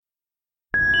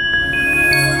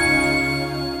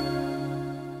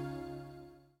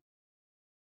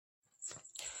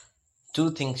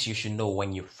Two things you should know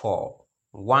when you fall.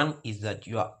 One is that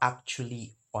you are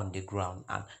actually on the ground,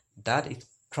 and that is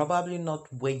probably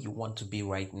not where you want to be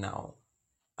right now.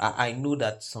 I know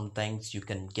that sometimes you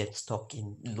can get stuck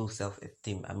in low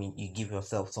self-esteem. I mean, you give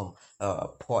yourself some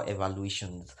poor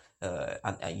evaluations,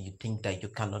 and you think that you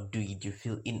cannot do it. You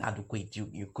feel inadequate.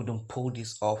 You couldn't pull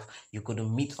this off. You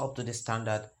couldn't meet up to the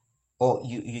standard, or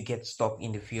you get stuck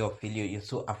in the fear of failure. You're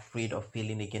so afraid of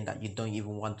failing again that you don't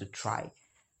even want to try.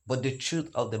 But the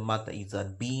truth of the matter is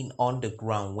that being on the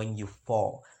ground when you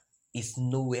fall is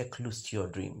nowhere close to your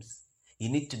dreams. You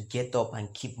need to get up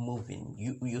and keep moving.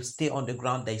 You stay on the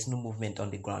ground, there is no movement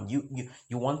on the ground.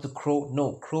 You want to crow?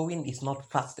 No, crowing is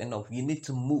not fast enough. You need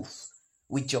to move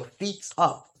with your feet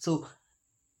up. So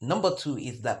number two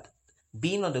is that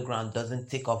being on the ground doesn't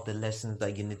take off the lessons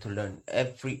that you need to learn.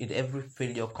 Every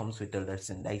failure comes with a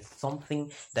lesson. There is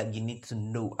something that you need to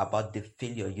know about the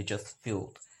failure you just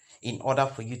failed in order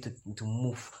for you to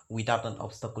move without an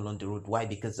obstacle on the road. Why?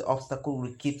 Because the obstacle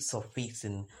will keep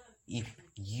surfacing if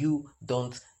you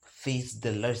don't face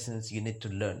the lessons you need to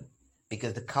learn.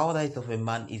 Because the cowardice of a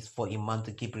man is for a man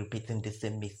to keep repeating the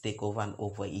same mistake over and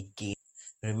over again.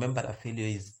 Remember that failure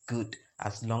is good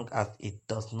as long as it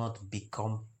does not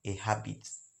become a habit.